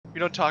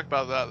don't talk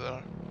about that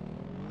though.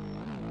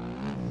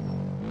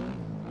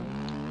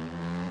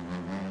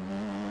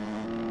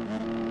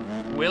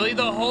 Willie,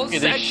 the whole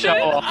section. Show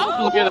off.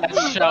 Oh. Look at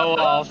that show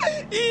off.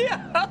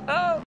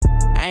 Yeah.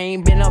 I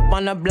ain't been up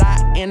on the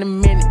block in a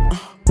minute.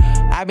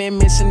 I been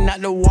missing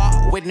out the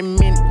walk with the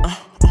minute.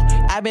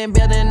 I been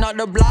building up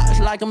the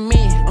blocks like a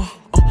million.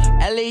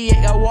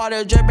 Elliot got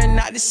water dripping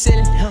out the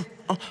ceiling.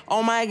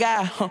 Oh my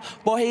God,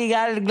 boy he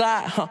got a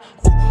Glock.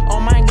 Oh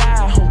my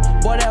God,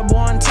 boy that boy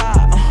on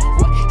top.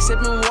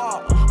 Sipping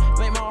walk,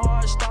 make my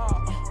heart stop.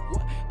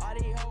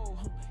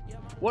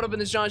 What up in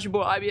this John? It's your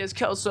boy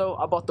Ibskelso.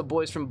 I bought the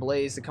boys from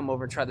Blaze to come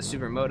over and try the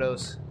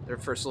supermotos. Their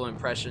first little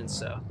impressions,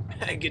 so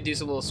I could do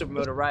some little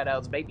supermoto ride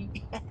outs,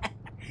 baby.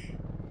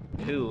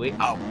 Ooh,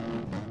 oh,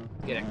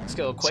 let's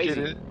go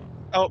crazy.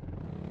 Oh,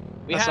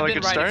 we have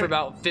been riding for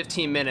about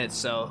 15 minutes,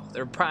 so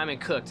they're prime and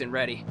cooked and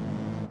ready.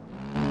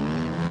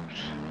 I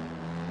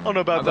don't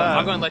know about that.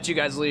 I'm going to let you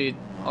guys lead.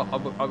 I'll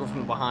go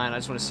from behind. I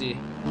just want to see.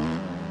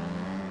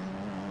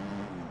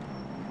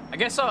 I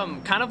guess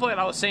kind of like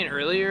I was saying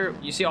earlier,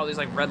 you see all these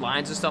like red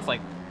lines and stuff.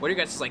 Like, what are your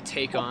guys' like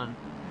take on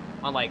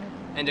like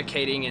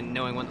indicating and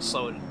knowing when to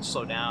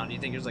slow down? Do you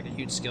think there's like a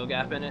huge skill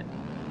gap in it?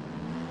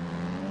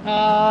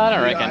 I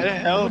don't reckon.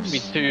 It helps. It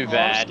wouldn't be too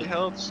bad. It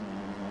helps.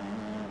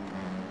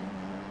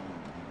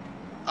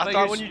 I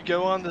thought when you'd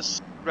go on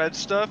this red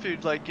stuff,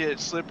 you'd like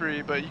get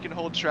slippery, but you can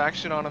hold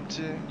traction on them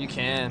too. You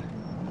can.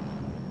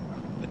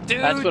 Dude,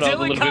 that's what I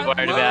was a little bit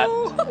worried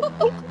about.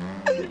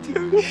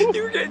 Dude,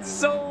 you were getting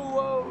so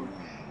low.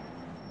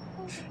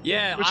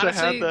 Yeah,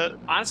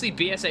 honestly,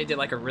 BSA did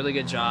like a really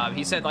good job.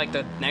 He said like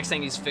the next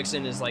thing he's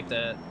fixing is like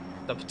the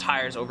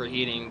tires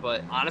overheating.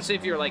 But honestly,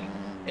 if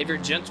you're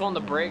gentle on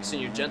the brakes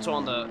and you're gentle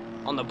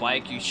on the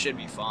bike, you should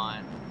be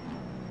fine.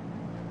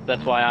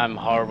 That's why I'm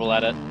horrible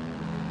at it.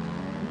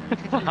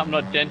 I'm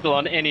not gentle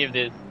on any of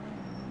this.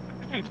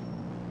 I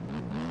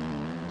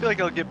feel like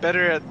I'll get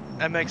better at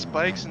MX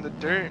bikes in the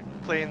dirt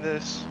playing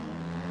this.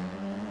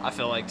 I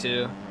feel like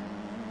too.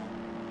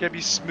 Gotta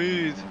be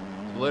smooth.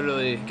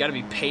 Literally, gotta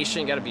be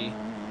patient. Gotta be.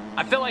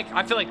 I feel like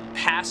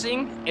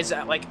passing is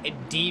at like a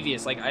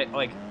devious. Like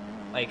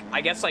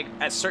I guess like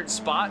at certain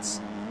spots,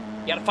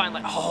 you gotta find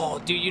like, oh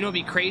dude, you know, it'd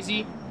be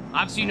crazy.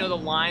 Obviously, you know the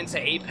lines to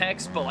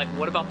apex, but like,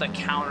 what about the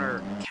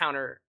counter?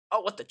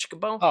 Oh, what the chicken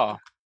bone? Oh.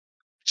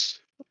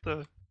 What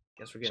the?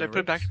 Guess we're getting. Should I put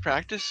it back to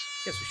practice?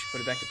 Guess we should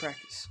put it back to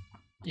practice.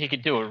 You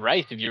could do a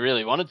race if you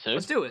really wanted to.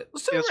 Let's do it.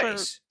 Let's do a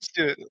race. Let's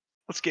do it.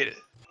 Let's get it.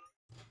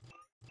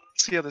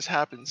 Let's see how this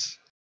happens.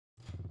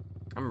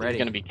 I'm ready.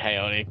 It's gonna be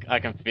chaotic. I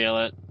can feel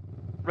it.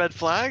 Red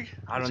flag?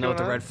 I don't know what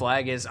the red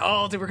flag is.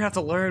 Oh, dude, we're gonna have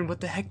to learn what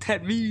the heck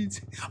that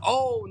means.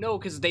 Oh no,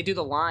 because they do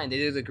the line. They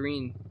do the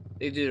green.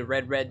 They do the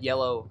red,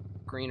 yellow,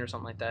 green, or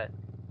something like that.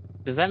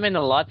 Does that mean the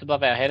lights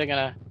above our head are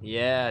gonna?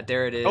 Yeah,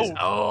 there it is.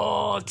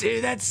 Oh,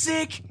 dude, that's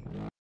sick.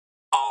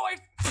 Oh,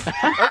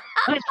 I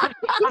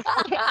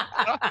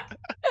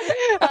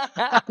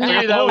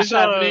knew that was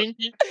happening.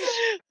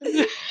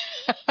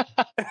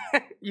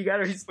 You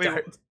gotta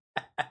restart.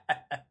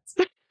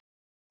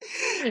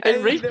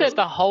 It reset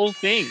the whole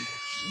thing.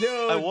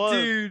 No,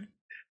 dude.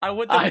 I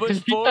went to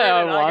push forward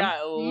and I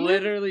got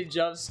literally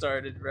jump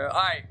started, bro.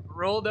 Alright,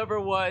 rule number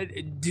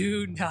 1,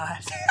 do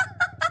not.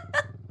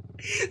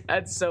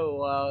 That's so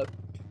wild.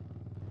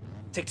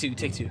 Take two.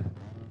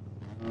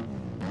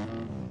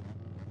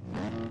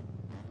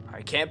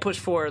 Alright, can't push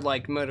forward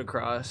like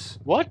motocross.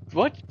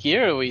 What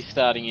gear are we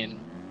starting in?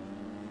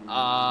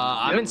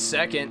 I'm in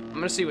second. I'm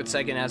gonna see what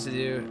second has to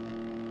do.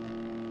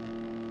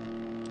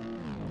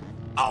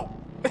 Oh.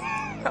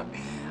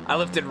 I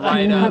lifted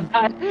right up.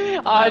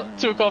 I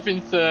took off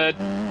in third.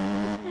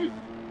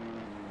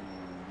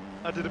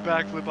 I did a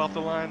backflip off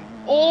the line.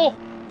 Oh!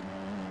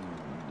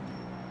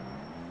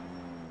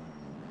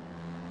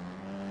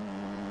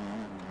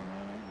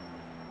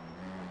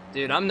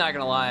 Dude, I'm not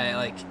gonna lie,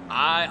 like,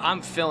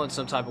 I'm feeling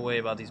some type of way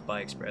about these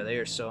bikes, bro. They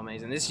are so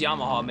amazing. This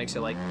Yamaha makes it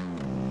like...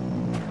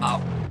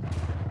 Oh.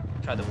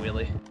 Try the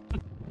wheelie.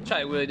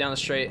 Try the wheelie down the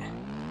straight.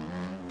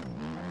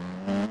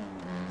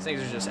 These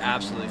things are just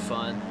absolutely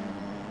fun.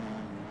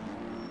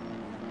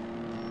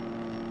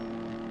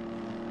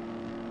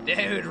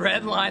 Dude,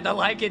 red line, I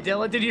like it,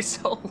 Dylan. Dude, you're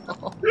so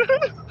low.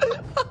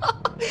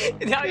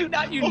 now you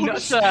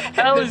nuts. What the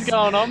hell is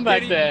going on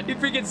back there? You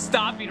freaking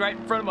stopped me right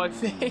in front of my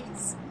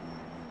face.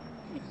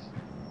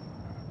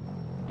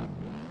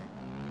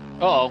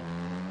 Uh-oh.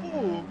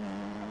 Ooh.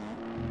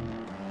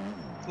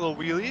 A little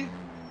wheelie.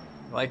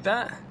 Like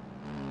that?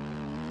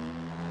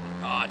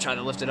 Oh, I tried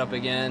to lift it up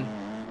again.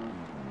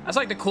 That's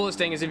like the coolest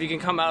thing is if you can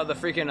come out of the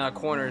freaking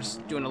corners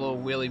doing a little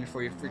wheelie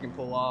before you freaking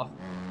pull off.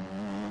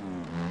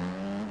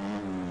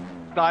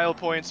 Style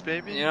points,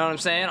 baby. You know what I'm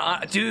saying?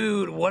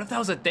 Dude, what if that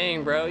was a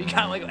thing, bro? You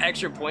got like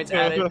extra points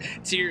added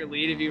to your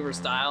lead if you were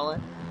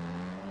styling.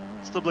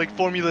 Still like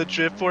Formula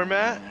Drift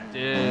format.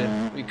 Dude,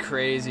 it'd be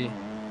crazy.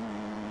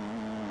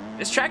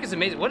 This track is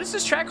amazing. What is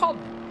this track called?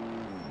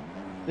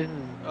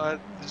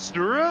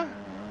 Zura?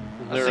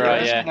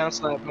 Zura, yeah.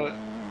 Announced that, but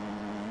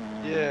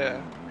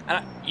yeah.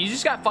 You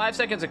just got 5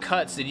 seconds of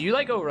cuts. Did you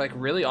like go like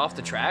really off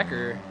the track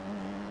or?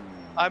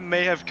 I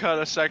may have cut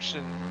a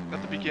section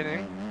at the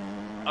beginning.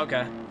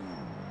 Okay.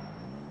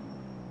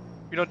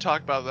 We don't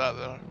talk about that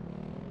though.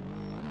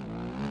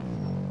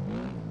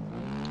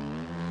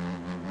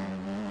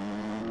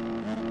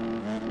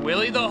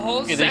 Willie, the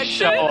whole Look at this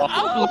section? show off.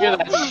 Oh. Look at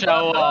that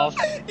show off.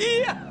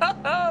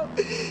 Yo!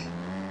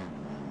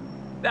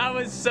 That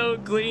was so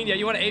clean. Yeah,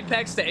 you want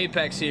apex to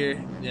apex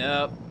here.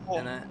 Yep. Oh.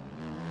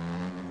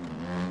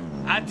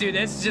 And dude,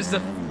 this is just the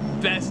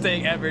best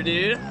thing ever,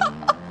 dude.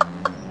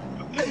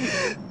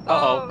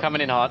 Uh-oh,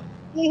 coming in hot.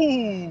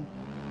 Ooh,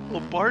 little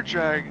bar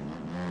drag.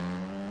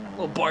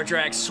 Little bar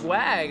drag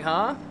swag,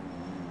 huh?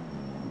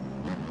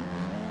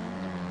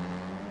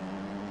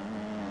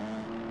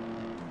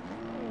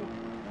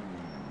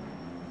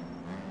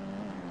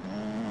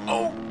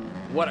 Oh,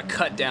 what a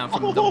cut down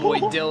from the boy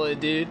Dylan,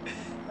 dude.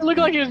 It looked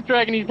like he was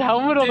dragging his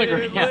helmet on the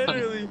Dude, ground.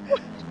 literally.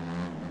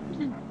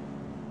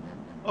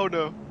 Oh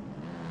no.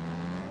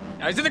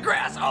 Now he's in the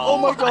grass. Oh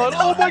my god,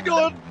 oh my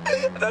god.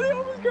 I thought he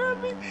almost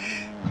grabbed me.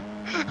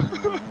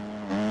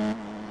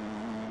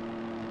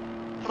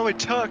 How do I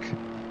tuck?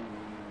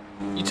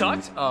 You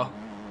tucked? Oh.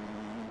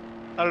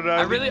 I don't know.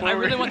 I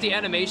really want the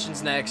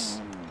animations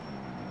next.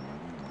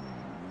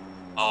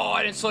 Oh,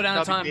 I didn't slow down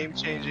in time. Game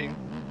changing.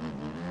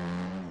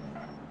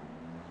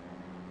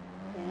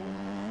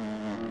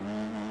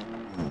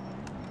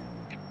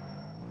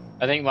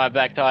 I think my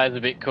back tire's a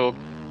bit cooked.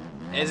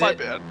 Is My it?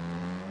 bad.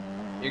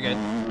 You're good.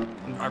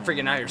 I'm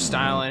freaking out your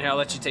styling. Here, I'll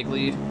let you take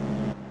lead.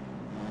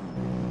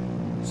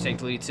 Just take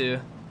the lead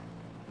too.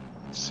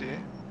 Let's see.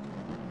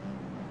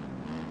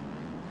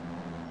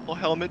 Little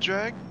helmet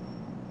drag.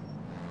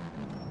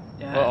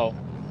 Yeah. Uh-oh.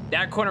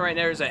 That corner right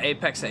there is an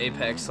apex to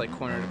apex, like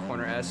corner to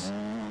corner S.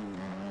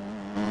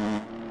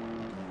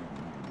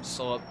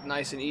 Slow up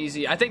nice and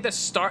easy. I think the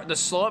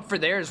slow up for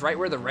there is right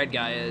where the red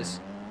guy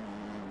is.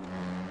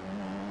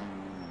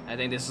 I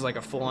think this is like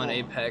a full-on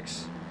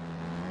apex.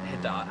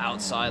 Hit the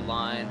outside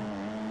line.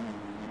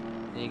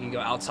 And you can go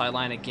outside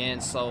line again,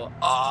 so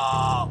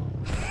oh!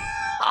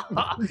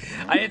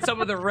 I hit some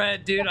of the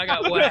red, dude. I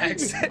got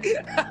waxed. I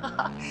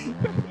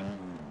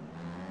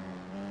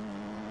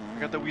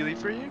got the wheelie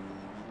for you.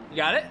 You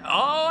got it?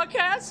 Oh, okay,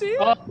 I see it.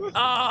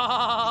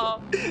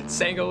 Oh,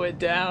 Sango went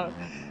down.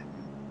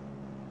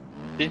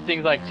 This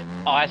thing's like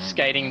ice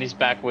skating this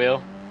back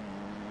wheel.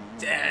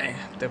 Dang,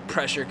 the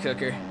pressure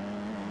cooker.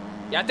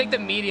 Yeah, I think the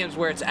medium's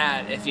where it's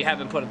at if you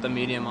haven't put the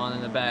medium on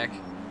in the back.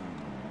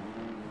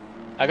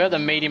 I got the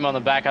medium on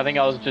the back. I think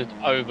I was just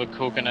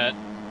overcooking it.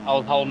 I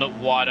was holding it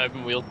wide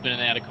open, wheel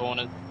spinning out of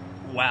corners.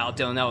 Wow,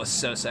 Dylan, that was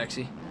so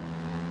sexy.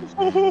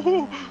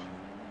 Gotta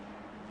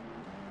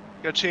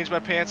change my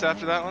pants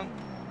after that one.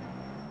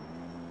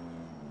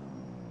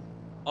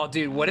 Oh,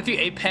 dude, what if you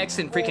apex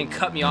and freaking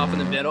cut me off in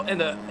the middle, in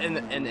the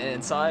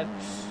inside?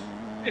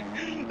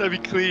 That'd be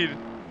clean.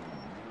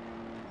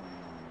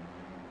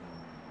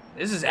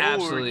 This is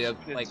absolutely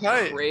like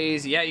tight.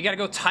 crazy. Yeah, you gotta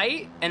go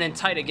tight and then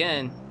tight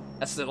again.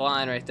 That's the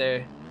line right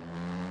there.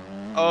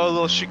 Oh, a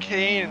little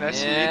chicane. I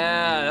see.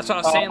 Yeah, that's what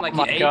I was saying. Like you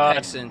my God.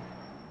 apexing.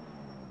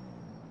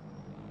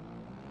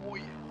 Oh,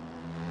 yeah.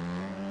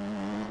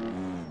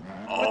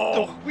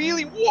 Oh, The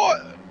wheelie,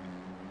 what?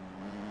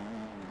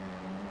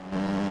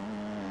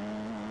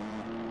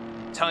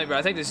 tell me, bro.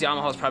 I think this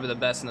Yamaha is probably the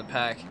best in the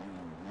pack.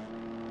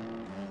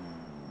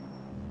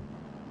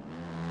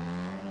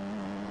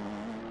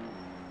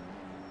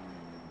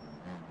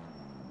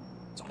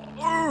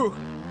 Ooh.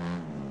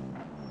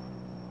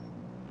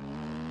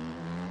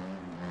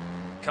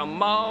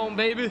 Come on,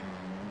 baby.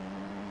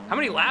 How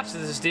many laps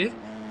is this, dude?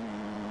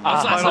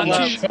 I'm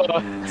not cheese. sure.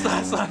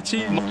 Last lap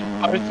cheese.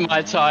 Both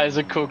my tires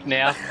are cooked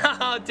now.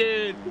 Oh,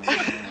 dude.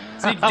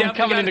 So I'm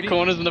coming into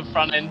corners in the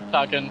front end,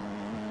 tucking.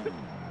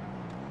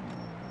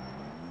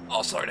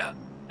 I'll sort it out.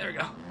 There we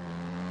go.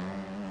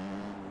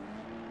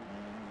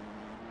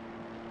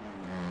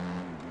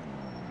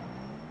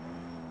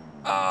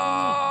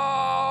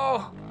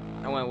 Oh!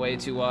 I went way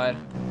too wide.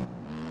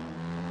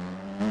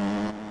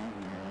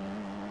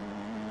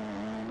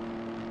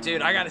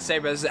 Dude, I gotta say,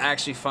 bro, this is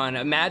actually fun.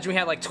 Imagine we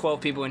had like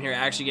 12 people in here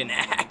actually getting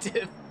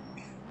active.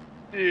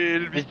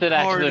 Dude, it'd be This would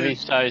actually be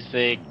hard. so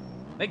sick.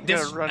 I think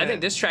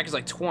it. this track is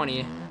like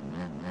 20.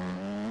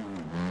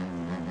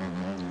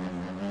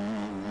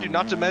 Dude,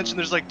 not to mention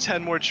there's like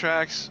 10 more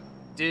tracks.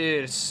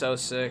 Dude, it's so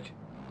sick.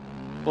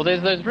 Well,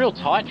 there's those real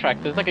tight tracks.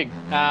 There's like a,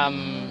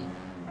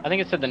 I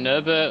think it said the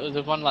Nürburgring.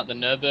 There's one like the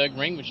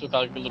Nürburgring, which looks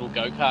like a little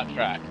go-kart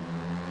track.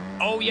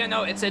 Oh yeah,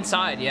 no, it's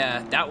inside.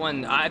 Yeah, that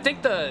one. I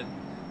think the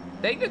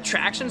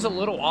traction's a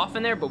little off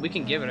in there, but we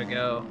can give it a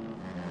go.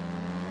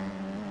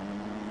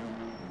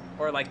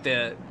 Or like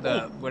the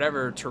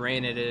whatever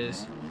terrain it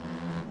is.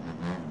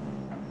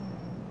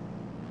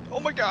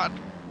 Oh my god.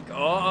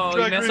 Oh,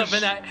 Drag you mess race. up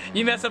in that.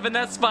 You mess up in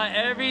that spot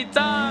every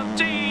time.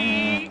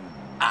 G.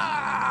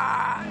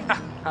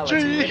 Ah. I'll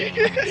let you hit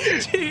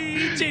it.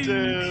 G. G.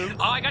 Damn.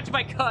 Oh, I got you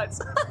by cuts.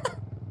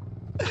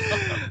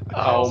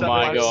 Oh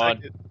my god.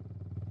 Second.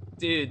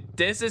 Dude,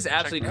 this is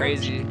absolutely Check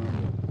crazy.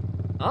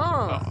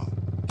 Oh,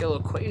 get a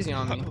little crazy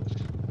on me.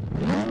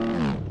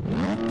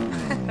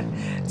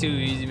 Too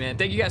easy, man.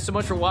 Thank you guys so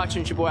much for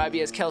watching. It's your boy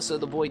Ibskelso,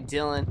 the boy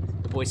Dylan,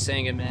 the boy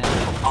Singing, man.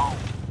 Oh.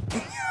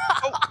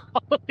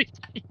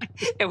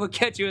 And we'll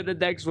catch you in the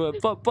next one.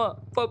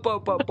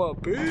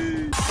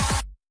 Peace.